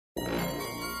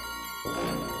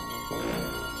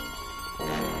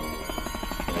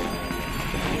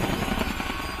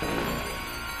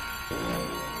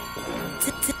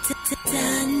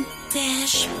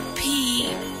Supernova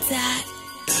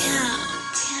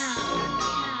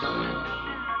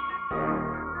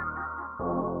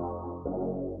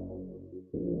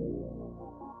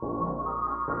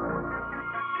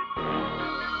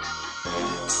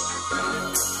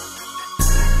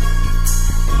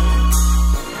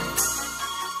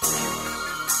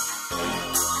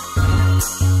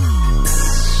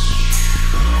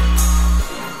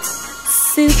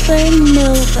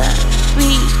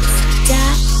Beats.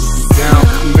 Down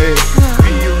for me,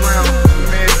 be around for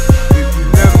me. If you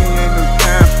love me, ain't no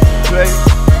time to play.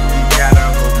 You gotta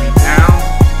hold me down.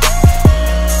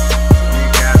 You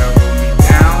gotta hold me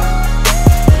down.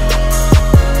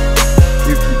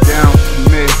 If you down for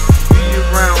me, be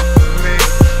around for me.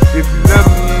 If you love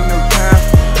me, ain't no time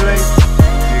to play.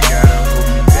 You gotta hold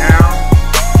me down.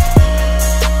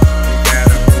 You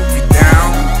gotta hold me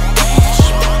down.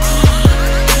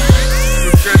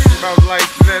 We're stressing about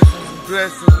life lessons,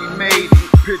 blessings we made it.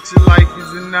 Picture life is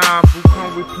a novel,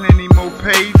 come with plenty more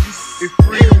pages. If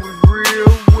freedom was real,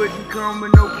 wouldn't come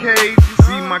with no cages.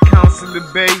 See my counselor,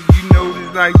 babe, you know this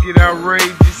life get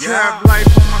outrageous. Have life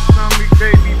on my stomach,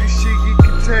 baby, this shit get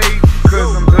contagious.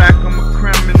 Cause I'm black, I'm a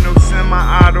criminal,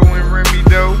 semi-auto and Remy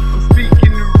though. I'm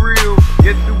speaking the real,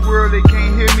 yet the world they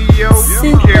can't hear me, yo.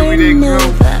 Carry that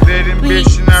glow, that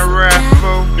ambition I rap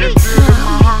for. That building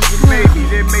my hunger, maybe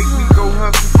that make me go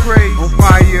hustle crazy. On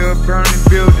fire, burning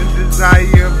building,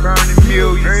 desire, burning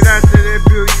millions. Right after that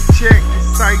billion check, it's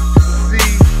sight to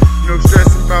see. No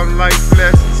stressing about life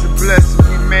lessons, a blessing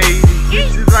we made it.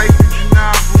 Picture life is a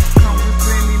novel, come with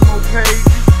plenty more pages.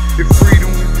 If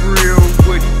freedom was real,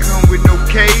 wouldn't come with no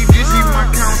cages. See my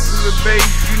counselor, babe,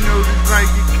 you know this life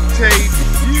get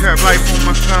contagious. Trap life on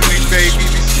my stomach, baby,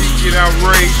 this shit get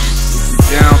outrageous. You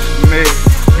down for me,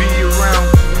 be around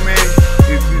for me.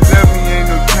 If you love me, ain't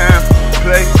no time to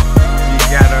play. You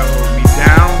gotta hold me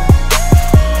down.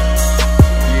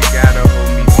 You gotta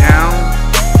hold me down.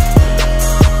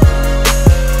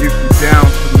 If you down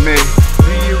for me,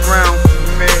 be around for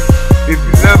me. If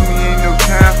you love me, ain't no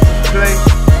time to play.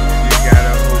 You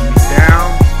gotta hold me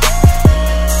down.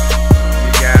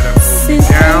 You gotta hold me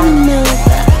down.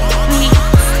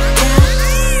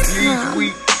 Each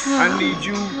week, I need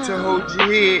you to hold your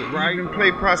head. Right? You can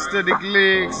play prosthetic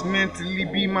legs, mentally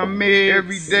be my med.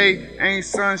 Every day ain't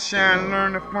sunshine,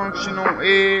 learn to function on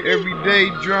edge. Everyday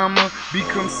drama,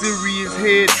 become serious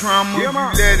head trauma. If you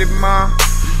let it, ma,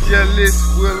 the jealous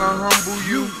will unhumble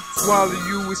you. Swallow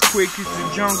you as quick as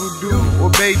the jungle do, or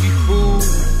baby food.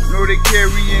 Know they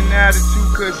carry an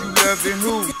attitude cause you loving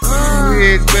who? Two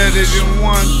heads better than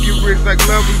one, get rich like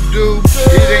lovers do.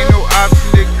 It ain't no option